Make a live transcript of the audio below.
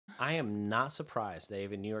I am not surprised they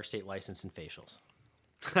have a New York State license in facials.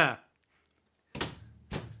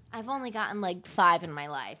 I've only gotten like 5 in my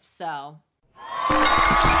life, so.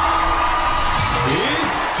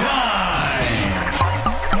 It's time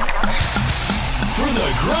for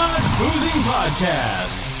the Garage Boozing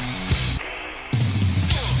Podcast.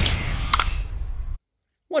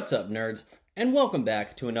 What's up, nerds? And welcome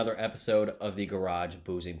back to another episode of the Garage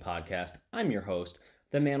Boozing Podcast. I'm your host,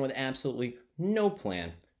 the man with absolutely no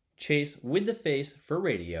plan, Chase with the face for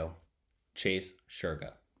radio, Chase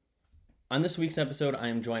Shurga. On this week's episode, I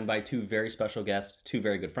am joined by two very special guests, two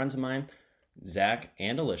very good friends of mine, Zack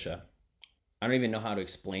and Alysha. I don't even know how to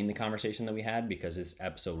explain the conversation that we had because this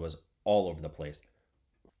episode was all over the place.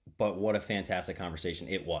 But what a fantastic conversation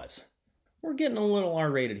it was. We're getting a little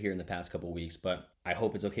R-rated here in the past couple weeks, but I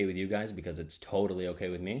hope it's okay with you guys because it's totally okay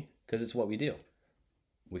with me because it's what we do.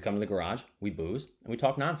 We come to the garage, we booze, and we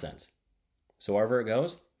talk nonsense. So wherever it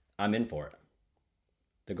goes, I'm in for it.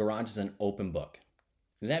 The garage is an open book.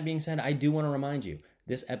 That being said, I do want to remind you,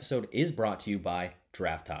 this episode is brought to you by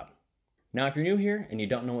Draft Top. Now, if you're new here and you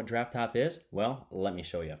don't know what Draft Top is, well, let me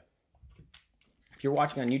show you. If you're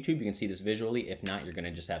watching on YouTube, you can see this visually. If not, you're going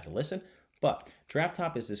to just have to listen. But Draft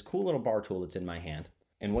Top is this cool little bar tool that's in my hand.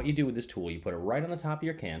 And what you do with this tool, you put it right on the top of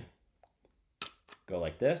your can. Go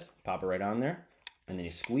like this, pop it right on there. And then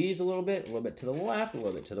you squeeze a little bit to the left, a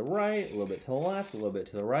little bit to the right, a little bit to the left, a little bit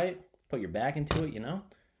to the right. Put your back into it, you know.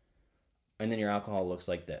 And then your alcohol looks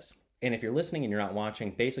like this. And if you're listening and you're not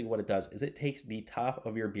watching, basically what it does is it takes the top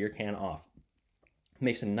of your beer can off.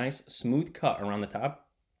 Makes a nice smooth cut around the top.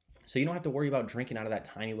 So you don't have to worry about drinking out of that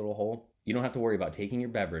tiny little hole. You don't have to worry about taking your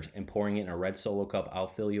beverage and pouring it in a red Solo cup. I'll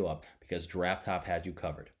fill you up because Draft Top has you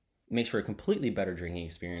covered. It makes for a completely better drinking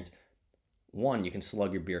experience. 1, you can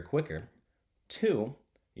slug your beer quicker. 2,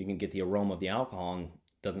 you can get the aroma of the alcohol and it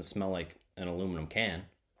doesn't smell like an aluminum can.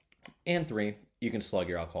 And 3, you can slug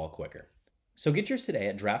your alcohol quicker. So get yours today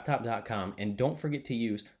at drafttop.com and don't forget to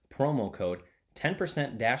use promo code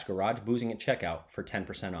 10%-GarageBoozing at checkout for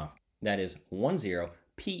 10% off. That is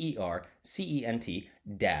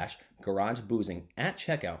 10%-GarageBoozing at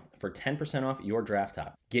checkout for 10% off your Draft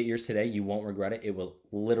Top. Get yours today. You won't regret it. It will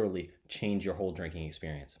literally change your whole drinking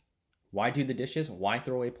experience. Why do the dishes? Why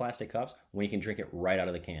throw away plastic cups when you can drink it right out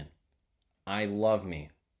of the can? I love me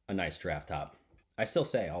a nice Draft Top. I still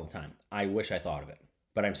say all the time, I wish I thought of it.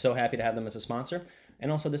 But I'm so happy to have them as a sponsor.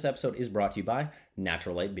 And also this episode is brought to you by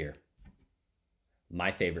Natural Light Beer.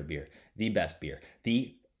 My favorite beer, the best beer,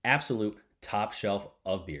 the absolute top shelf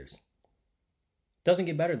of beers. Doesn't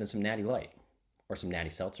get better than some Natty Light or some Natty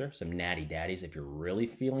Seltzer, some Natty Daddies if you're really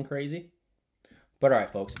feeling crazy. But all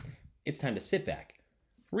right, folks, it's time to sit back,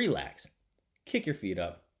 relax, kick your feet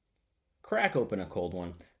up, crack open a cold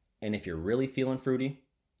one, and if you're really feeling fruity,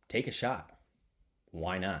 take a shot.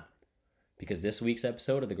 Why not? Because this week's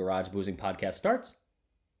episode of the Garage Boozing Podcast starts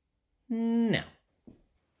now.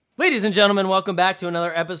 Ladies and gentlemen, welcome back to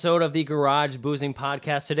another episode of the Garage Boozing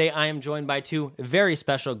Podcast. Today I am joined by two very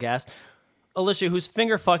special guests. Alysha, who's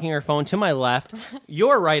finger fucking her phone to my left,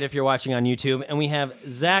 your right if you're watching on YouTube, and we have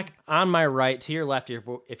Zack on my right, to your left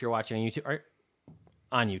if you're watching on YouTube.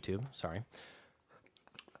 On YouTube, sorry.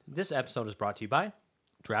 This episode is brought to you by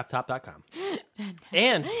drafttop.com.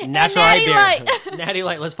 And Natural Light Beer. Natty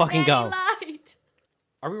Light, let's fucking go. Light.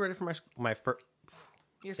 Are we ready for my first...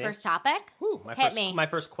 Your first topic? Ooh, my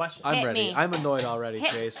first question. I'm Hit ready. me. I'm annoyed already,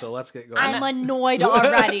 Chase, so let's get going. I'm annoyed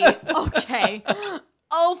already. Okay.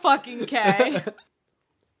 Oh, fucking K.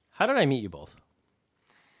 How did I meet you both?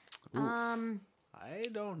 I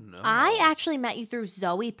don't know. I actually met you through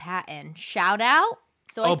Zoe Patton. Shout out.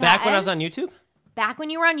 Zoe Oh, back Patton. when I was on YouTube? Back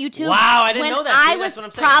when you were on YouTube. Wow, I didn't know that. See, I that's was what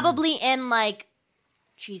I'm saying. probably in like,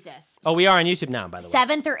 Jesus. Oh, we are on YouTube now, by the way.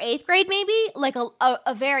 7th or 8th grade, maybe? Like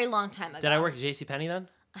a very long time ago. Did I work at JCPenney then?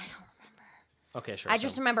 I don't remember. Okay, sure. I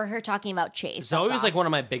just remember her talking about Chase. Zoe that's was all. like one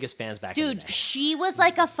of my biggest fans back in the Dude, day. she was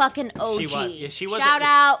like a fucking OG. She was. Yeah, she was. Shout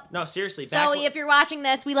out. No, seriously. Zoe, if you're watching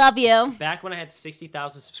this, we love you. Back when I had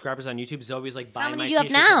 60,000 subscribers on YouTube, Zoe was like buying many my do you have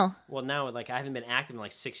t-shirts. now? Well, now like I haven't been active in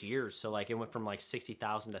like 6 years, so like it went from like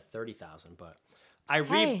 60,000 to 30,000. But I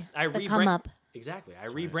come up. Exactly. I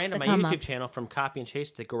rebranded my come YouTube up. channel from Copy and Chase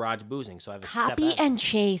to Garage Boozing, so I have a Copy step ahead. and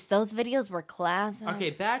Chase. Those videos were classic. Okay,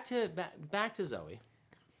 back to Zoe.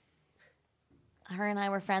 Her and I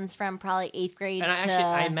were friends from probably 8th grade And to...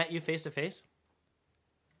 I met you face to face.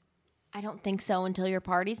 I don't think so until your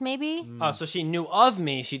parties, maybe. Oh, so she knew of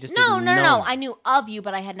me. She just No. didn't know me. I knew of you,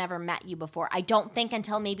 but I had never met you before. I don't think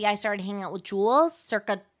until maybe I started hanging out with Jules,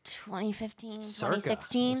 circa 2015,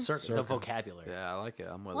 2016. The vocabulary. Yeah, I like it.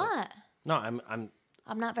 I'm with it. What? No, I'm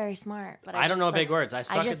I'm not very smart, but I don't just, know like, big words. I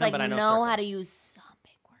suck just at them, but I know circle. how to use some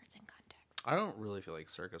big words I don't really feel like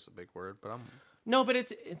circus a big word, but I'm... No, but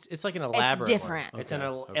it's like an elaborate different. word. It's Okay, an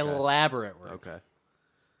okay. elaborate word. Okay.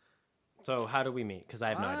 So how do we meet? Because I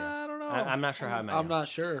have no idea. I don't know. I'm not sure how I met you. I'm not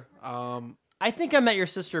sure. I think I met your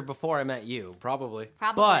sister before I met you. Probably.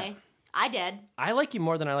 Probably. I did. I like you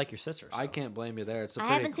more than I like your sister. I can't blame you there. It's a I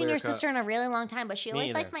pretty haven't seen your clear-cut- sister in a really long time, but she Me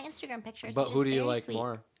always likes either. my Instagram pictures. But which who is do you very like sweet.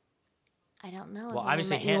 more? I don't know. Well, I've only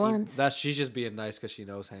obviously met you Hannah- once. She's just being nice because she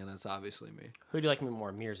knows Hannah. It's obviously me. Who do you like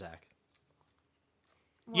more, me or Zach?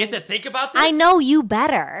 You have to think about this? I know you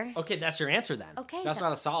better. Okay, that's your answer then. Okay. That's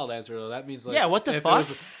not a solid answer though. That means like Yeah, what the if fuck?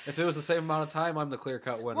 If it was the same amount of time, I'm the clear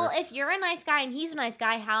cut winner. Well, if you're a nice guy and he's a nice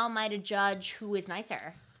guy, how am I to judge who is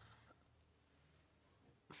nicer?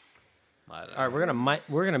 I don't All right,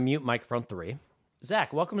 we're gonna mute microphone 3.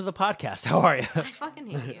 Zach, welcome to the podcast. How are you? I fucking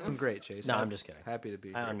hate I'm you. great, Chase. No, I'm just kidding. Happy to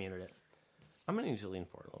be I here. unmuted it. I'm gonna need you to lean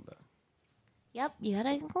forward a little bit. Yep, you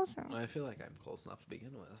gotta get closer. I feel like I'm close enough to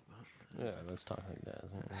begin with. But Yeah, let's talk like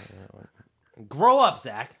that. Grow up,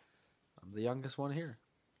 Zach. I'm the youngest one here.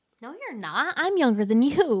 No, you're not. I'm younger than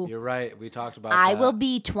you. You're right. We talked about I that. will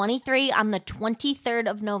be 23 on the 23rd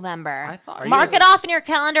of November. I thought- Mark it off in your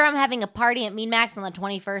calendar. I'm having a party at Mean Max on the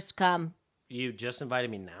 21st. Come. You just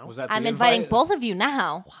invited me now. Was that I'm the inviting invite? both of you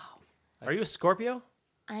now. Are you a Scorpio?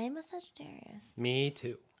 I am a Sagittarius. Me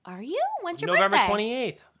too. Are you? When's your November birthday?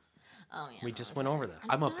 28th. Oh, yeah. We just went over this.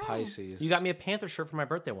 I'm a sorry. Pisces. You got me a Panther shirt for my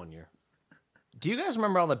birthday one year. Do you guys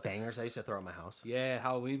remember all the bangers I used to throw at my house? Yeah,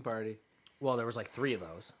 Halloween party. Well, there was like 3 of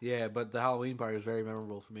those. Yeah, but the Halloween party was very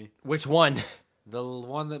memorable for me. Which one? The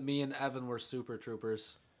one that me and Evan were super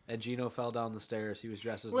troopers, and Gino fell down the stairs. He was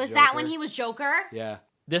dressed as Was the that Joker. when he was Joker? Yeah.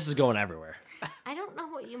 This is going everywhere. I don't know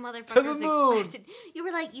what you the motherfuckers moon. expected. You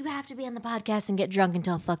were like, you have to be on the podcast and get drunk and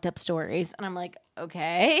tell fucked up stories. And I'm like,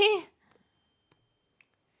 okay.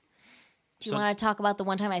 Do you So- want to talk about the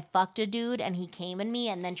one time I fucked a dude and he came in me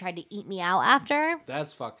and then tried to eat me out after?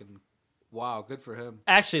 That's fucking... Wow, good for him.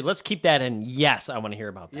 Actually, let's keep that in. Yes, I want to hear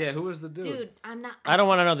about that. Yeah, who was the dude? Dude, I'm not. I don't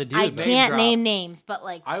want to know the dude. I man. can't drop. name names, but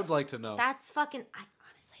like, I would like to know. that's fucking. I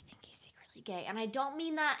honestly think he's secretly gay, and I don't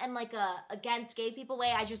mean that in like a against gay people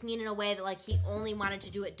way. I just mean in a way that like he only wanted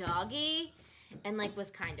to do it doggy, and like was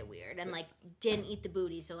kind of weird, and like didn't eat the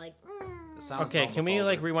booty. So like, It sounds Okay, can we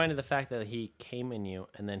like homophobic. rewind to the fact that he came in you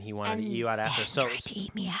and then he wanted to and eat you out after? then So tried to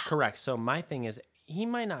eat me out. correct. So my thing is, he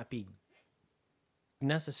might not be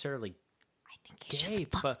necessarily I think he's gay,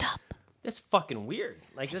 just fucked but up. it's fucking weird.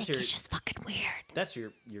 Like I that's think your he's just fucking weird. that's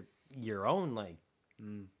your own like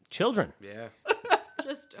children. Yeah.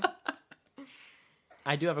 Just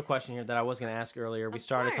I do have a question here that I was going to ask earlier. We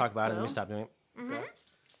started to talk course, about it and we boo. stopped doing it. Mhm.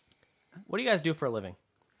 What do you guys do for a living?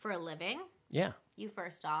 for a living. Yeah. You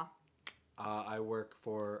first, doll. I work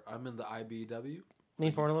for... I'm in the IBW.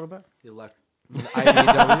 Lean forward a little bit. The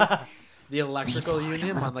IBW. The electrical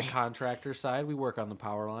union on the contractor side. We work on the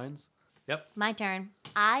power lines. Yep. My turn.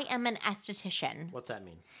 I am an esthetician. What's that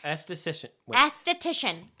mean? Esthetician. Wait.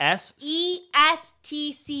 Esthetician. S.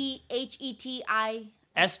 ESTCHETI.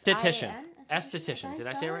 Esthetician. S-I-N? Esthetician. Did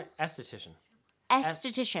I say it right? Esthetician.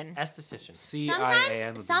 Esthetician. Esthetician.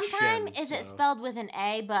 C-I-A-N would be Sometimes shin, is it so- spelled with an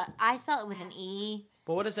A, but I spell it with an E.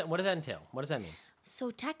 But what does that entail? What does that mean?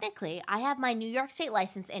 So technically, I have my New York State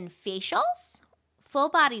license in facials, full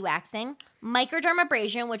body waxing,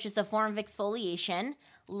 microdermabrasion, which is a form of exfoliation,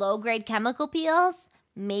 low-grade chemical peels,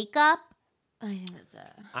 makeup. I think that's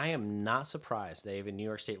it. I am not surprised they have a New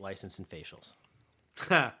York State license in facials.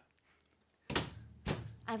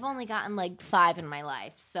 I've only gotten like 5 in my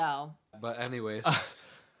life, so. But anyways,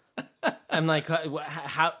 I'm like,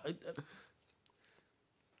 how?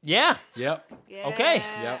 Yeah. yep. Okay.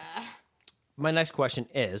 Yep. My next question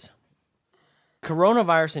is,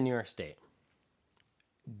 coronavirus in New York State.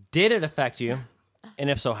 Did it affect you? And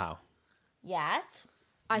if so, how? Yes.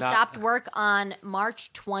 I Not- stopped work on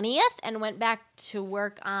March 20th and went back to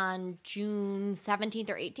work on June 17th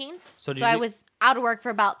or 18th. So So, did I you- was out of work for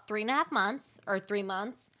about 3.5 months or 3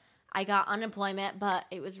 months. I got unemployment, but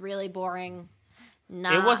it was really boring.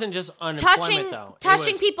 It wasn't just unemployment, though. It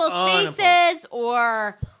touching was people's unemployment. faces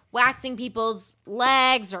or waxing people's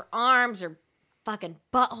legs or arms or fucking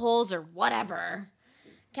buttholes or whatever.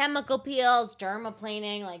 Chemical peels,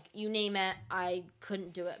 dermaplaning, like you name it. I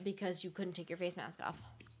couldn't do it because you couldn't take your face mask off.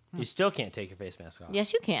 You still can't take your face mask off.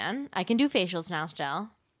 Yes, you can. I can do facials now still.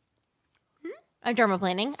 I'm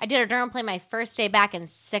dermaplaning. I did a dermaplane my first day back in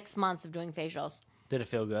 6 months of doing facials. Did it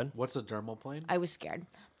feel good? What's a dermal plane? I was scared.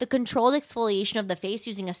 The controlled exfoliation of the face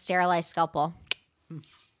using a sterilized scalpel.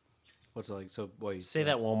 What's it like? So, what you Say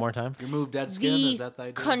that one more time. remove dead skin? The Is that the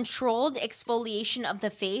idea? controlled exfoliation of the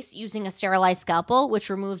face using a sterilized scalpel, which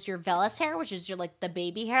removes your vellus hair, which is your like the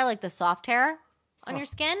baby hair, like the soft hair. on your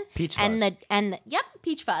skin. Peach and fuzz. Yep,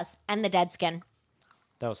 peach fuzz and the dead skin.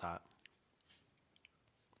 That was hot.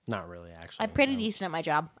 Not really, actually. I'm pretty no. decent at my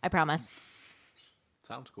job. I promise.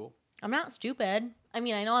 Sounds cool. I'm not stupid. I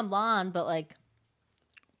mean, I know I'm blonde, but like,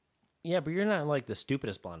 Yeah, but you're not like the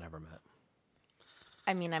stupidest blonde I ever met.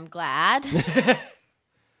 I mean, I'm glad.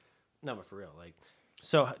 No, but for real, like,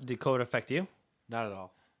 so did COVID affect you? Not at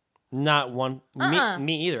all. Not one.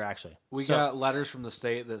 Me either, actually. We got letters from the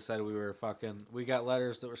state that said we were fucking. We got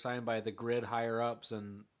letters that were signed by the grid higher ups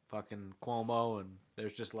and fucking Cuomo, and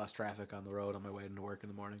there's just less traffic on the road on my way into work in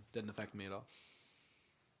the morning. Didn't affect me at all.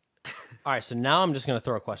 All right, so now I'm just gonna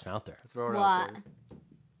throw a question out there. Throw it out What? there.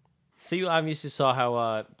 So you obviously saw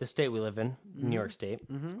how the state we live in, New York State,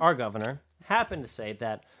 our governor happened to say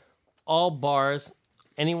that all bars,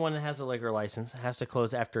 anyone that has a liquor license, has to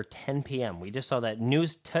close after 10 p.m. We just saw that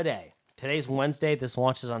news today. Today's Wednesday. This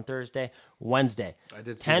launches on Thursday. Wednesday. I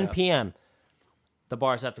did see 10 that. p.m. The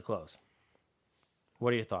bars have to close.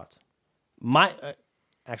 What are your thoughts?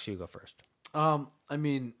 Actually, you go first. I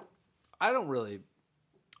mean,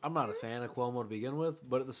 I'm not a fan of Cuomo to begin with,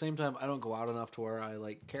 but at the same time, I don't go out enough to where I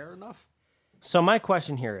like care enough. So my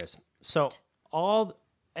question here is: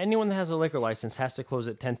 anyone that has a liquor license has to close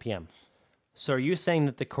at 10 p.m. So are you saying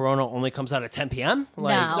that the Corona only comes out at 10 p.m.?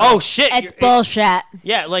 Like, No. Oh shit! It's bullshit.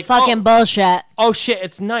 Yeah, like Fucking bullshit. Oh shit!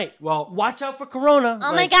 It's night. Well, Watch out for Corona.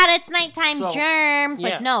 Oh my god, it's nighttime So- germs. Yeah.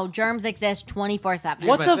 Like, no, germs exist 24/7.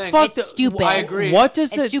 What my the thing. fuck? It's stupid. I agree. What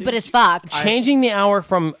does It's stupid as fuck. changing the hour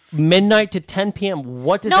from midnight to 10 p.m.?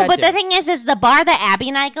 What does No, that but do? the thing is the bar that Abby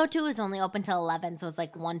and I go to is only open till 11, so it's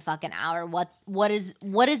like one fucking hour. What is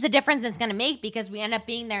the difference it's gonna make? Because we end up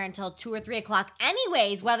being there until 2 or 3 o'clock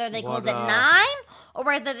anyways, whether they close at 9 or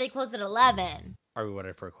whether they close at 11. Are we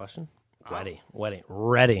ready for a question? Ready.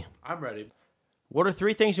 I'm ready. What are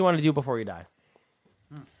 3 things you want to do before you die?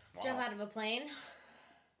 Jump out of a plane.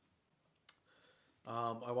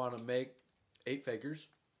 I want to make 8 figures.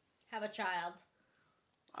 Have a child.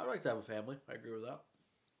 I'd like to have a family. I agree with that.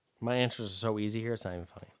 My answers are so easy here; it's not even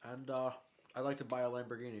funny. And I'd like to buy a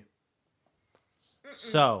Lamborghini.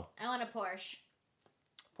 So I want a Porsche.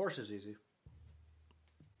 Porsche's easy.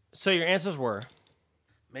 your answers were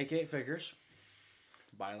Make 8 figures.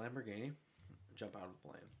 Buy a Lamborghini. Jump out of the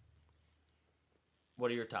plane. what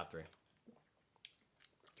are your top 3?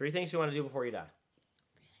 3 things you want to do before you die.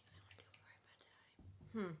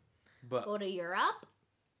 But Go to Europe.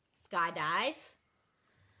 Skydive.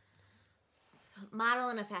 Model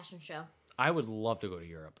in a fashion show. I would love to go to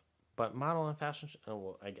Europe, but model and fashion. Oh,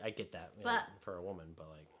 well, I get that But- for a woman, but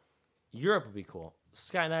like Europe would be cool.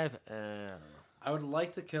 Skydive, I don't know. I would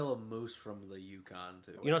like to kill a moose from the Yukon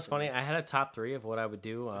too. You know what's funny? I had a top 3 of what I would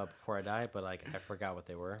do before I die, but like I forgot what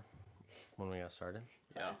they were when we got started.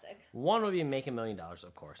 Classic. 1 would be make $1 million,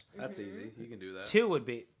 of course. That's easy. You can do that. 2 would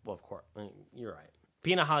be, well, of course, you're right.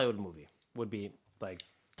 Being a Hollywood movie would be like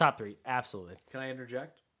top 3, absolutely. Can I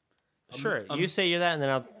interject? Sure, you say you're that, and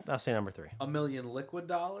then I'll say number 3. $1 million liquid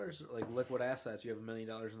dollars, like liquid assets. You have $1 million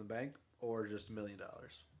in the bank, or just $1 million?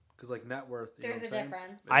 Because like net worth. You know There's what a I'm saying?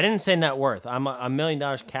 difference. I didn't say net worth. I'm $1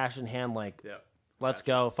 million cash in hand. Like, Yeah. let's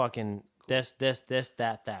go, fucking this,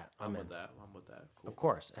 that. I'm in. with that. I'm with that. Cool. Of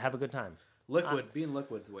course, have a good time. Liquid, being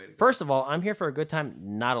liquid's the way to go. First of all, I'm here for a good time,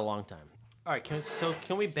 not a long time. All right,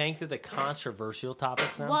 can we bang through the controversial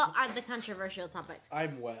topics now? What are the controversial topics?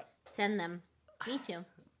 I'm wet. Send them. Me too.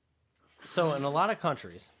 So in a lot of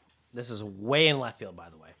countries, this is way in left field, by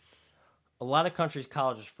the way. A lot of countries,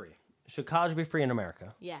 college is free. Should college be free in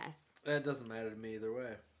America? Yes. That doesn't matter to me either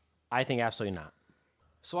way. I think absolutely not.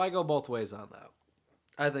 So I go both ways on that.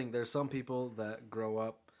 I think there's some people that grow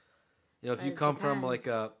up. You know, if you It come from like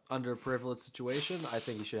depends. a underprivileged situation, I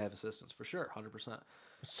think you should have assistance for sure, 100%.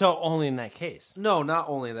 So only in that case. No, not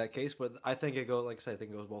only in that case, but I think it goes. Like I said, I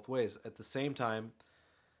think it goes both ways. At the same time,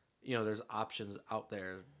 you know, there's options out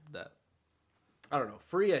there that I don't know.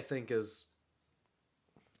 Free, I think is.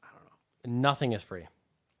 I don't know. Nothing is free.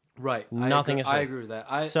 Right. Nothing is free. I agree with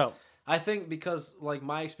that. So I think because like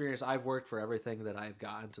my experience, I've worked for everything that I've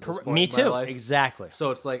gotten to this point me in too. my life. Exactly.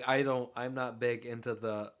 So it's like I'm not big into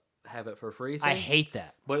the have it for free thing. I hate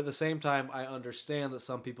that. But at the same time, I understand that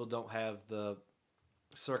some people don't have the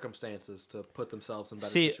circumstances to put themselves in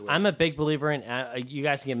better See, situations. I'm a big believer in. You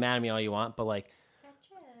guys can get mad at me all you want, but like,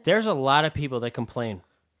 there's a lot of people that complain.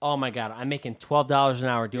 Oh my God, I'm making $12 an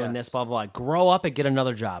hour doing Yes. this, blah, blah, blah. Grow up and get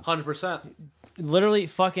another job. 100%. Literally,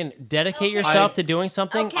 fucking dedicate Okay. yourself I- to doing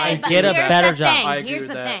something Okay, and but get a here's better the job. thing. I agree Here's with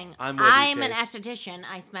the that. thing. I'm with you, I'm an Chase. esthetician.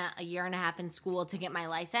 I spent a year and a half in school to get my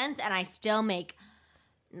license, and I still make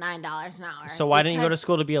 $9 an hour. So why didn't you go to Because-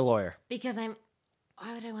 school to be a lawyer? Because I'm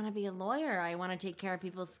Why would I want to be a lawyer? I want to take care of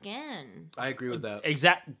people's skin. I agree with that.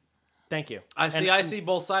 Thank you. I see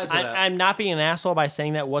both sides of that. I'm not being an asshole by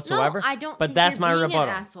saying that whatsoever. No, I don't. But think that's you're my being rebuttal. An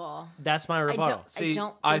asshole. That's my rebuttal. See, don't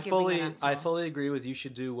think I you're being an asshole. fully agree with you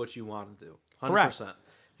should do what you want to do. 100%. Correct.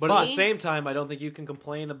 But at the same time, I don't think you can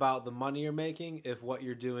complain about the money you're making if what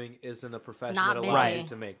you're doing isn't a profession Not that allows busy. you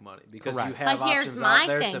to make money. Because Correct. you have But here's options my out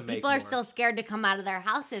there to thing: make people more. are still scared to come out of their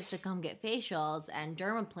houses to come get facials and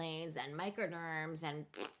dermaplanes and microderms and.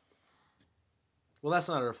 Well, that's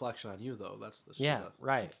not a reflection on you, though. That's the Yeah,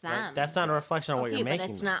 right. It's them. That's not a reflection on what you're making. But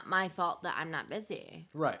it's not my fault that I'm not busy.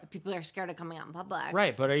 Right. People are scared of coming out in public.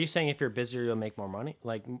 Right, but are you saying if you're busier, you'll make more money?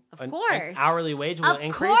 Like, Of an course. hourly wage will Of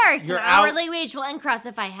increase? course, Your an hourly wage will increase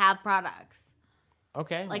if I have products.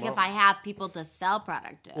 Okay. Like well, if I have people to sell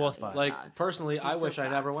product to. Well, It Like, sucks. personally, It I still wish I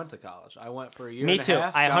never sucks. went to college. I went for a year Me and too. a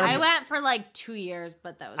half. I got 100 I my- went for like 2 years,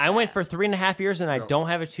 but that was. I went it. for 3.5 years and I don't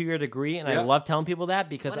have a 2-year degree, and I Yep. love telling people that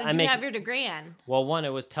because What I did make. you have your degree in? Well, one,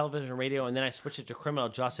 it was television and radio, and then I switched it to criminal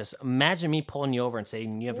justice. Imagine me pulling you over and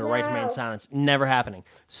saying you have the right to remain silent. Never happening.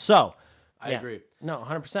 So, I yeah. agree. No,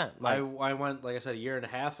 100%. I went, like I said, a year and a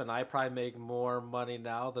half, and I probably make more money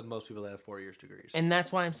now than most people that have 4 years degrees. and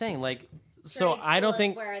that's why I'm saying, like, so Trade I school don't is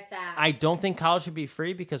think where it's at. I don't think college should be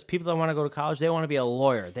free because people that want to go to college, they want to be a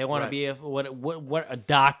lawyer, they want to Right. be a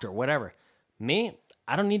doctor, whatever. Me,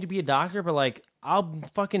 I don't need to be a doctor, but like I'll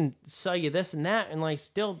fucking sell you this and that, and like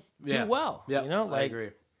still do well. Yeah, You know, like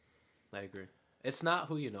I agree. It's not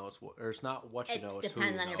who you know, it's not what you It know, it's who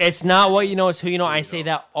depends you on know. your- it's not what you know, it's who you know. I you say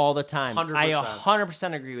know. that all the time. 100%. I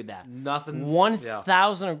 100% agree with that. Nothing.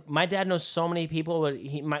 1,000. My dad knows so many people, but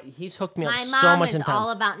he's hooked me up My so mom much is in time. all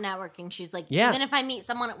about networking. She's like, Yeah. even if I meet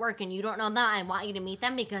someone at work and you don't know them, I want you to meet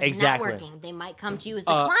them because Exactly. networking. They might come to you as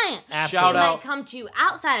a client. Shout They out. might come to you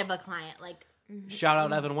outside of a client. Like, Shout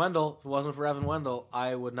out Evan Wendell. If it wasn't for Evan Wendell,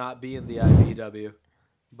 I would not be in the IBW.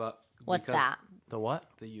 But what's because that? The what?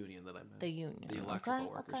 The union that I'm in. The union. The electrical Okay,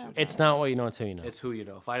 workers okay. union. It's not what you know, it's who you know. It's who you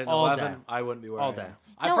know. If I didn't All know day. Evan, I wouldn't be where All I day. am.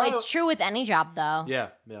 I No, probably- it's true with any job, though. Yeah.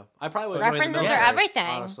 I probably would join the References are military, everything.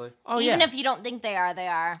 honestly. Oh, Even yeah. if you don't think they are, they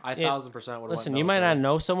are. I 1,000% would have Listen, you might not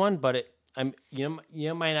know someone, but you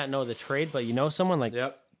might not know the trade, but you know someone, like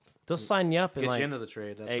Yep. they'll sign you up and Get like you into the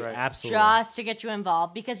trade. That's hey, right. absolutely. Just to get you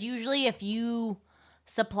involved. Because usually if you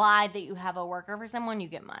supply that you have a worker for someone, you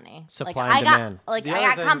get money. Supply I and got, demand. Like, The I other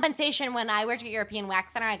got thing- compensation when I worked at European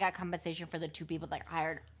Wax Center. I got compensation for the 2 people that I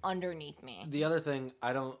hired underneath me. The other thing,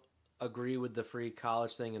 I don't agree with the free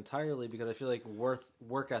college thing entirely because I feel like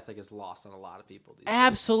work ethic is lost on a lot of people these days.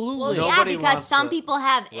 Absolutely. Well, Nobody yeah, because wants some to- people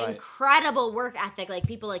have Right. incredible work ethic, like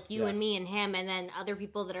people like you and Yes. me and him, and then other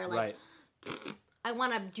people that are like, Right. I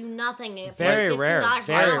want to do nothing for Very like $15 rare. an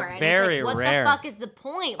Very, hour. And very it's like, what rare. the fuck is the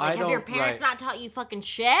point? I Like, have your don't- parents right. not taught you fucking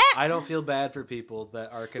shit? I don't feel bad for people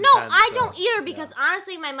that are content. No, I to- don't either yeah. because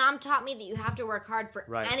honestly, my mom taught me that you have to work hard for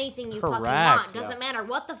Right. anything you fucking Correct. want. Doesn't matter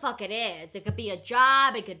what the fuck it is. It could be a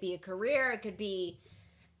job, it could be a career, it could be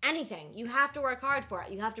anything. You have to work hard for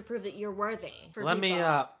it. You have to prove that you're worthy. For Let me.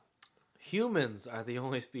 people. Humans are the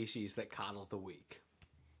only species that coddles the weak.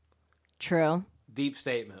 True. Deep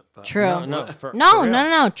statement, but True. No, No, for no, real.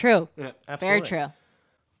 no, True. Yeah. Very Absolutely. true.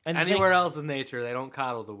 And the thing- Anywhere else in nature, they don't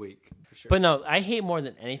coddle the weak for sure. but no, I hate more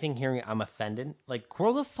than anything hearing I'm offended. Like,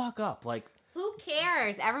 grow the fuck up. Like, Who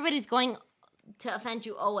cares? Everybody's going to offend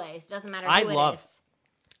you always. Doesn't matter who I it love- is.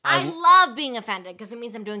 I love being offended because it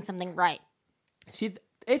means I'm doing something right. see,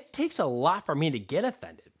 it takes a lot for me to get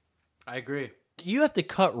offended. I agree. You have to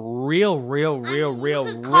cut real, You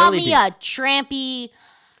could call really me deep. a trampy,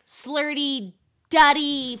 slurty,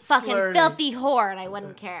 duddy, fucking Slurty. filthy whore, and I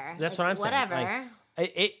wouldn't care. That's Like, what I'm saying. Whatever.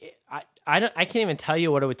 Like, I can't even tell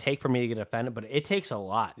you what it would take for me to get offended, but it takes a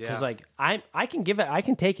lot because Yeah. like I can give it, I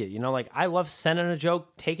can take it. You know, like I love sending a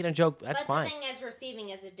joke, taking a joke. That's but fine. the thing is, receiving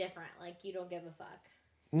is different. Like, you don't give a fuck.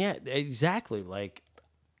 Yeah, exactly. Like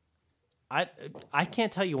I can't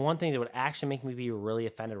tell you one thing that would actually make me be really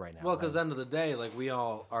offended right now. Well, because Like, at the end of the day, like we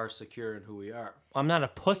all are secure in who we are. I'm not a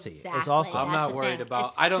pussy. Exactly. It's also I'm That's not the worried thing. about-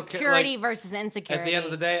 It's I don't care, security like, versus insecurity. At the end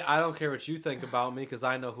of the day, I don't care what you think about me because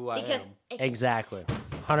I know who I because am. exactly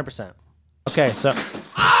 100%. Okay, so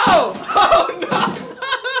Oh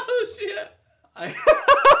shit!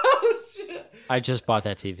 Oh shit! I just bought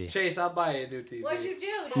that TV. Chase, I'll buy you a new TV. what'd you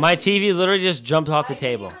do? My TV literally just jumped off the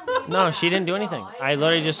table. No, she didn't do anything. I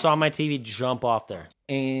literally just saw my TV jump off there.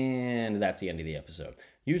 And that's the end of the episode.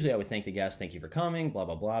 Usually I would thank the guests, thank you for coming, blah,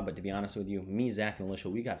 blah, blah. But to be honest with you, me, Zach, and Alysha,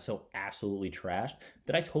 we got so absolutely trashed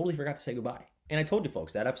that I totally forgot to say goodbye. And I told you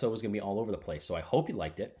folks, that episode was going to be all over the place. So I hope you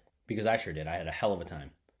liked it, because I sure did. I had a hell of a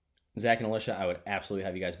time. Zach and Alysha, I would absolutely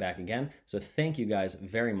have you guys back again. So thank you guys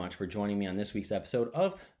very much for joining me on this week's episode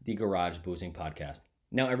of the Garage Boozing Podcast.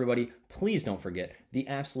 Now, everybody, please don't forget the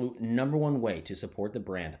absolute #1 way to support the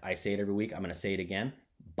brand. I say it every week. I'm going to say it again.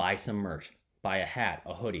 Buy some merch. Buy a hat,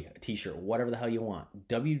 a hoodie, a t-shirt, whatever the hell you want.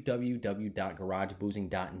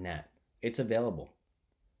 www.garageboozing.net. It's available.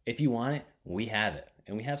 If you want it, we have it.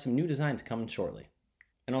 And we have some new designs coming shortly.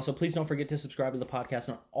 And also, please don't forget to subscribe to the podcast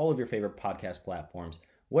on all of your favorite podcast platforms,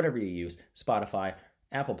 whatever you use, Spotify,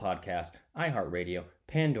 Apple Podcasts, iHeartRadio,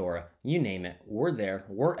 Pandora, you name it. We're there.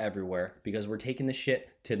 We're everywhere because we're taking the shit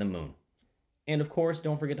to the moon. And of course,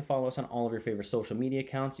 don't forget to follow us on all of your favorite social media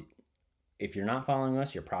accounts. If you're not following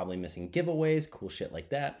us, you're probably missing giveaways, cool shit like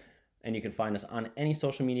that. And you can find us on any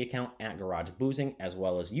social media account at Garage Boozing, as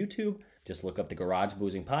well as YouTube. Just look up the Garage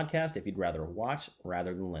Boozing Podcast if you'd rather watch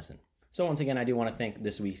rather than listen. So once again, I do want to thank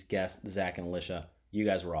this week's guests, Zack and Alysha. You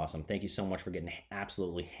guys were awesome. Thank you so much for getting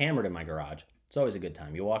absolutely hammered in my garage. It's always a good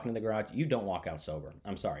time. You walk into the garage, you don't walk out sober.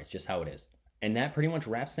 I'm sorry, it's just how it is. And that pretty much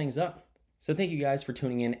wraps things up. So thank you guys for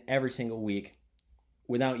tuning in every single week.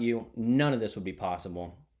 Without you, none of this would be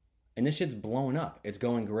possible. And this shit's blowing up. It's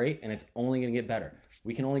going great, and it's only going to get better.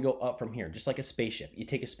 We can only go up from here, just like a spaceship. You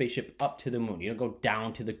take a spaceship up to the moon. You don't go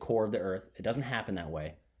down to the core of the Earth. It doesn't happen that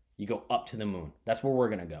way. You go up to the moon. That's where we're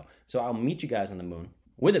going to go. So I'll meet you guys on the moon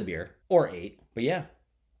with a beer or 8. But yeah,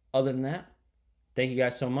 other than that, thank you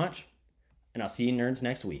guys so much, and I'll see you nerds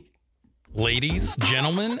next week. Ladies,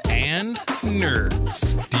 gentlemen, and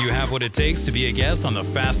nerds. Do you have what it takes to be a guest on the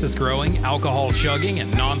fastest growing, alcohol chugging, and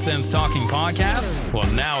nonsense talking podcast? Well,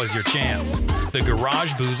 now is your chance. The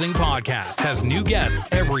Garage Boozing Podcast has new guests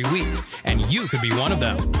every week, and you could be one of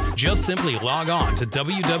them. Just simply log on to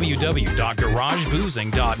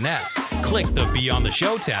www.garageboozing.net, click the Be on the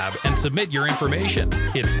Show tab, and submit your information.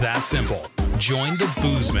 It's that simple. Join the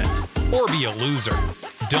boozement or be a loser.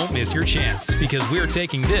 Don't miss your chance because we're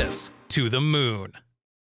taking this to the moon.